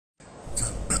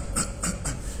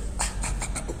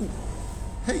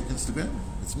Hey, Instagram,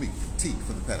 it's me, T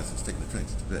from the Pattersons, taking the train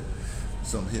to Tibet.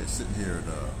 So I'm here, sitting here in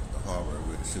the harbor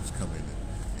where the ships come in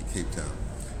Cape Town.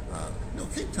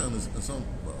 Cape Town is on,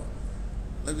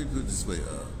 let me put it this way,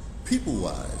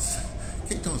 people-wise,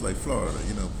 Cape Town's like Florida,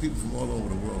 people from all over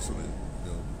the world sort of,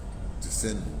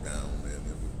 descend down there,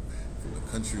 from the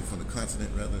country, from the continent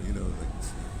rather,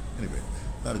 anyway,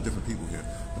 a lot of different people here.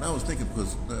 But I was thinking,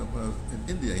 because in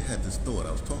India I had this thought,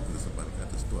 I was talking to somebody,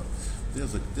 got this thought.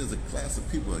 There's a class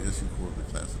of people, I guess you call it the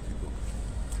class of people.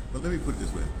 But let me put it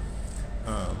this way.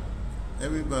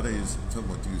 Everybody's talking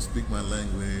about, do you speak my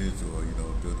language, or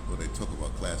they talk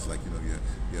about class like, you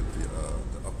have the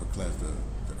upper class, the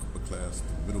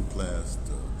middle class,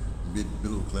 the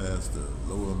mid-middle class, the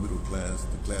lower middle class,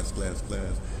 the class,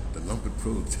 the lumpen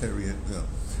proletariat,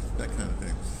 that kind of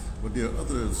thing. But there are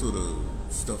other sort of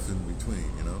stuff in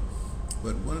between,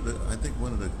 But I think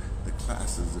one of the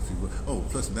classes, if you will. Oh,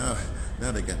 plus now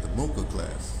they got the mocha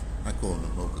class. I call them the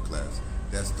mocha class.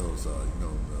 That's those,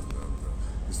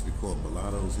 used to be called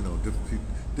mulattoes. Different people,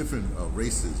 different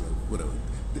races or whatever,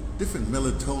 different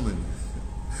melatonin.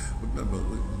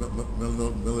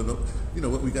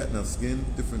 What we got in our skin.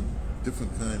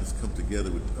 Different kinds come together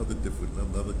with other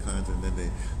kinds, and then they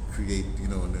create,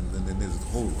 and then there's a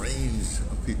whole range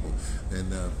of people.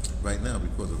 And right now,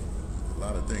 because of a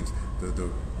lot of things,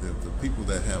 the people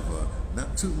that have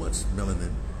not too much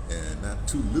melanin and not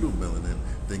too little melanin,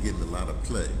 they're getting a lot of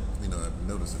play. I've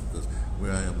noticed it because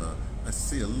where I am, I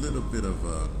see a little bit of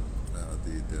the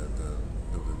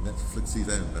Netflix.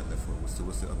 Not Netflix.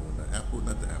 What's the other one? The Apple,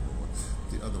 not the Apple one.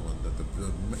 The other one,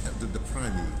 the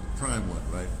Prime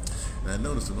one, right? And I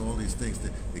noticed in all these things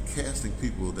that they're casting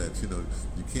people that you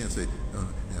can't say,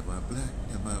 am I black?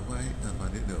 Am I white?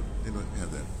 They don't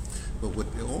have that. But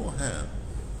what they all have,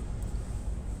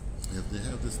 if they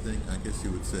have this thing, I guess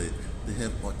you would say they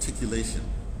have articulation.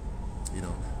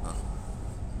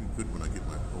 Good when I get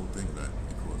my whole thing back,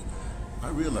 because I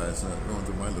realize going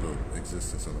through my little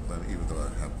existence on the planet, even though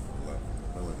I have a lot of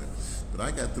melanin, but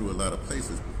I got through a lot of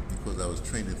places because I was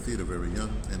trained in theater very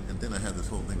young, and then I had this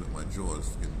whole thing with my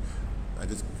jaws. I'm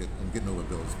getting over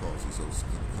Bell's palsy, so it's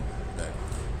going to come back.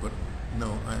 But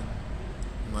no,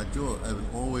 my jaw, I was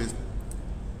always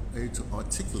able to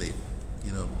articulate.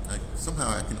 Somehow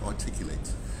I can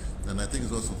articulate, and I think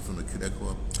it's also from the Cadet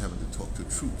Corps, having to talk to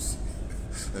troops,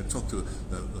 talk to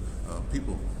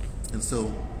people, and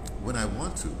so when I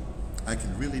want to, I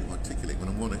can really articulate when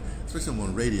I'm on it, especially when I'm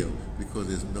on radio, because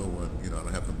there's no one, I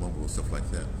don't have to mumble or stuff like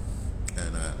that,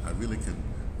 and I really can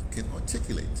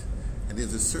articulate. And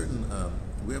there's a certain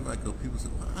wherever I go, people say,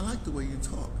 well, I like the way you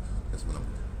talk. That's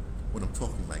when I'm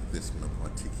talking like this, when I'm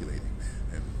articulating,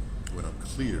 and when I'm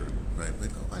clear, right?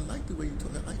 Like, oh, I like the way you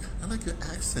talk. I like your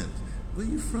accent. Where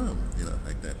you from?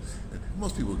 Like that. And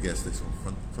most people guess this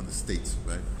from the States,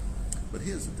 right? But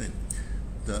here's the thing: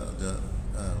 the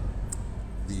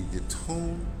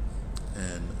tone,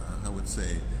 and I would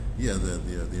say, yeah,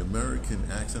 the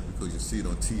American accent, because you see it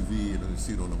on TV, you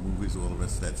see it on the movies, all the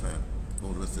rest of that time,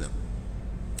 all the rest of them.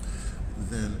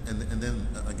 Then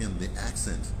again, the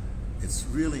accent. It's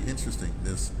really interesting.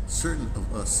 There's certain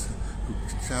of us who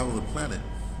travel the planet,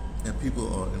 and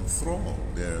people are enthralled.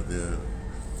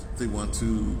 They want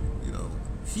to,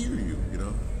 hear you,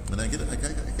 And I got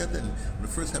that. When it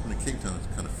first happened in Cape Town, it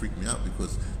kind of freaked me out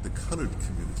because the colored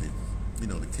community, the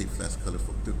Cape Flats colored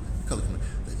folk, the color community,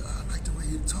 they go, I like the way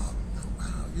you talk.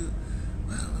 Wow.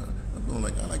 I'm going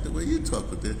like, I like the way you talk,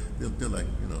 but they're like,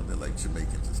 they're like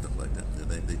Jamaicans and stuff like that.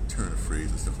 They turn a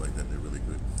phrase and stuff like that. They're really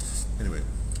good. Anyway,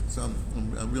 so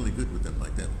I'm really good with them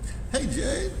like that. Hey,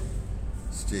 Jay.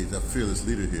 It's Jay's our fearless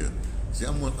leader here. See,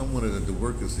 I'm one of the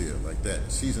workers here, like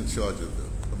that. She's in charge of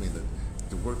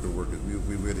the workers.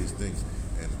 We wear these things,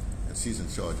 and she's in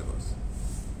charge of us.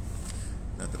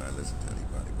 Not that I listen to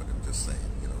anybody, but I'm just saying,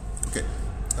 Okay.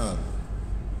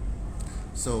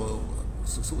 So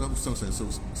what I'm saying.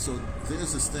 So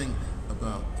there's this thing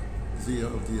about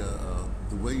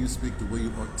the way you speak, the way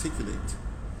you articulate,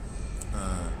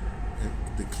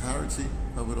 the clarity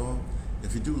of it all.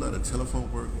 If you do a lot of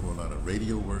telephone work or a lot of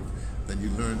radio work, then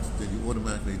you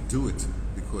automatically do it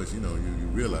because you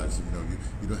realize you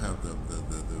don't have the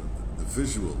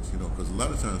visuals, because a lot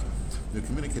of times you're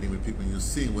communicating with people and you're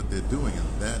seeing what they're doing,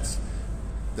 and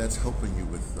that's helping you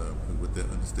with their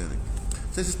understanding.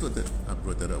 So I just thought that I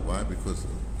brought that up. Why? Because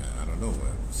I don't know.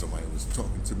 Somebody was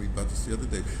talking to me about this the other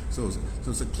day. So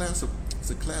it's a class of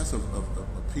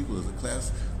people. It's a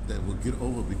class that will get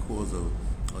over because of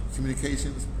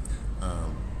communications.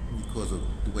 Because of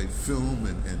the way film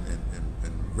and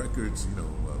records,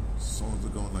 songs are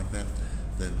going like that,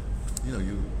 then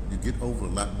you get over a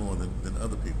lot more than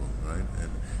other people, right? And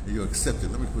you're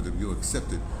accepted. Let me put it, you're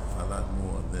accepted a lot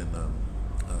more than,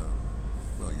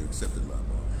 well, you're accepted a lot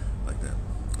more like that.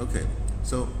 Okay,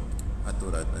 so I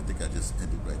think I just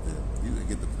ended right there. You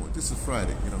get the point. This is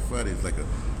Friday. You know, Friday is like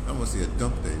I want to say a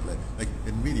dump day. Like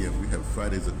in media, we have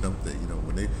Fridays a dump day. You know,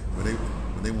 when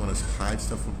they want to hide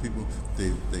stuff from people,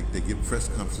 they give press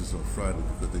conferences on Friday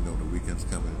because they know the weekend's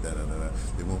coming and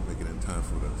They won't make it in time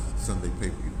for the Sunday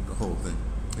paper, the whole thing.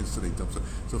 And so they dump stuff.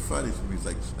 So Fridays for me is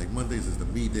like Mondays is the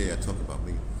me day. I talk about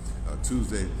me.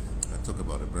 Tuesday, I talk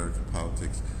about American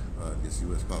politics, it's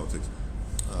U.S. politics.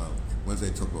 Wednesday,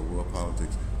 I talk about world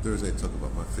politics. Thursday, I talk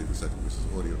about my favorite subject, which is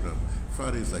audio drama.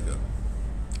 Friday is like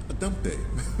a dump day.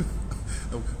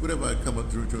 Whatever I come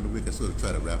up during the week, I sort of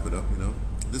try to wrap it up, you know.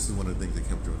 This is one of the things that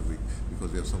came during the week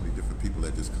because we have so many different people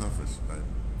at this conference, right?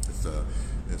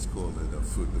 It's called the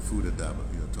food endowment.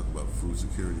 You know, talk about food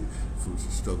security, food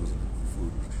struggles,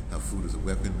 food, how food is a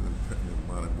weapon in the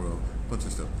modern world, a bunch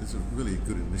of stuff. It's a really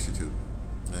good initiative,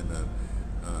 and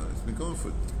it's been going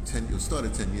for 10. It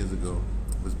started 10 years ago.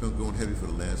 It's been going heavy for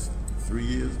the last 3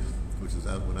 years, which is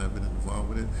out when I've been involved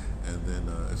with it, and then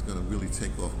it's going to really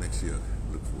take off next year.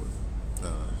 Look for it.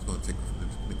 It's going to take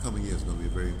in the coming year. It's going to be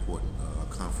a very important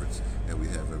conference that we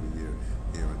have every year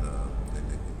here in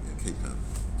Cape Town.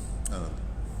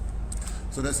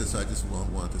 So that's it. So I just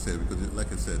wanted to say it because,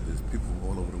 like I said, there's people from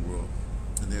all over the world,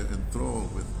 and they're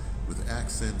enthralled with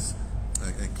accents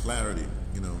and clarity.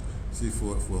 You know, see,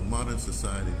 for a modern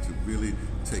society to really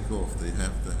take off, they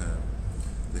have to have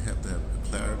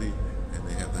clarity, and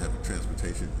they have to have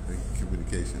transportation and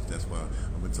communications. That's why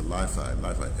I'm into Li-Fi,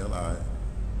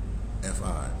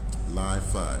 L-I-F-I,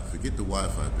 Li-Fi. Forget the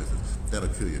Wi-Fi business. That'll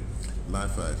kill you.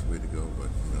 Li-Fi is the way to go,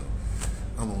 but you know,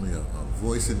 I'm only a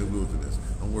voice in the wilderness.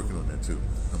 I'm working on that too.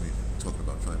 I mean, talking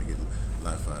about trying to get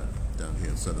Li-Fi down here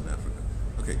in Southern Africa.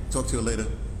 Okay, talk to you later.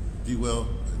 Be well.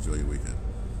 Enjoy your weekend.